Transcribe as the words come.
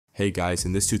Hey guys,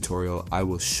 in this tutorial, I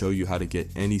will show you how to get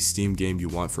any Steam game you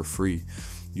want for free.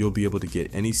 You'll be able to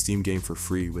get any Steam game for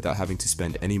free without having to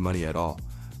spend any money at all.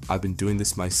 I've been doing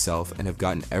this myself and have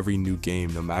gotten every new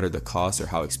game no matter the cost or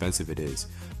how expensive it is.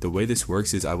 The way this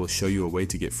works is I will show you a way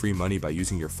to get free money by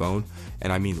using your phone,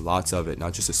 and I mean lots of it,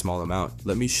 not just a small amount.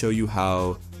 Let me show you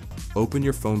how. Open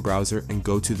your phone browser and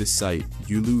go to the site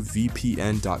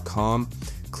uluvpn.com,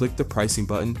 click the pricing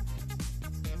button,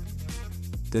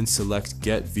 then select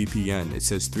Get VPN. It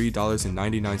says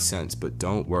 $3.99, but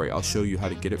don't worry, I'll show you how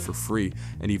to get it for free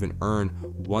and even earn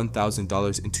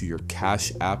 $1,000 into your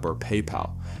Cash App or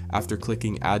PayPal. After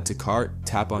clicking Add to Cart,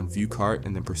 tap on View Cart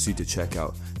and then proceed to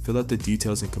checkout. Fill out the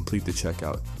details and complete the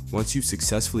checkout. Once you've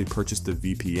successfully purchased the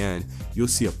VPN, you'll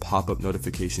see a pop-up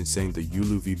notification saying the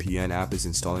UluVPN app is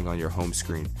installing on your home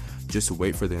screen. Just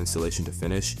wait for the installation to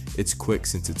finish. It's quick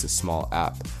since it's a small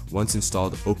app. Once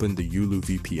installed, open the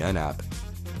UluVPN app.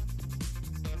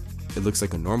 It looks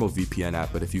like a normal VPN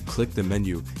app, but if you click the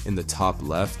menu in the top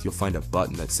left, you'll find a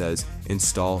button that says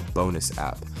Install Bonus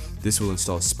App. This will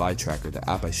install Spy Tracker, the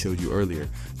app I showed you earlier.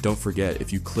 Don't forget,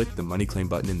 if you click the Money Claim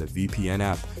button in the VPN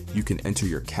app, you can enter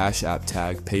your Cash App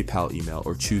tag, PayPal email,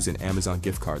 or choose an Amazon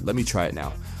gift card. Let me try it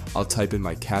now. I'll type in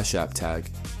my Cash App tag.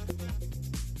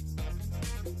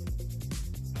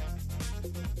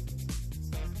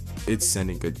 It's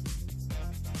sending good.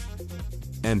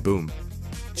 And boom.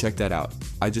 Check that out.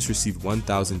 I just received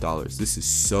 $1,000. This is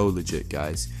so legit,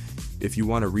 guys. If you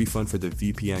want a refund for the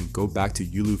VPN, go back to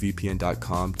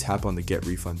uluvpn.com, tap on the Get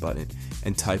Refund button,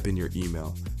 and type in your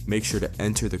email. Make sure to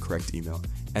enter the correct email,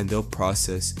 and they'll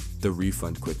process the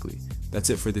refund quickly. That's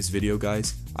it for this video,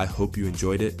 guys. I hope you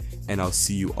enjoyed it, and I'll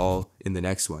see you all in the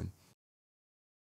next one.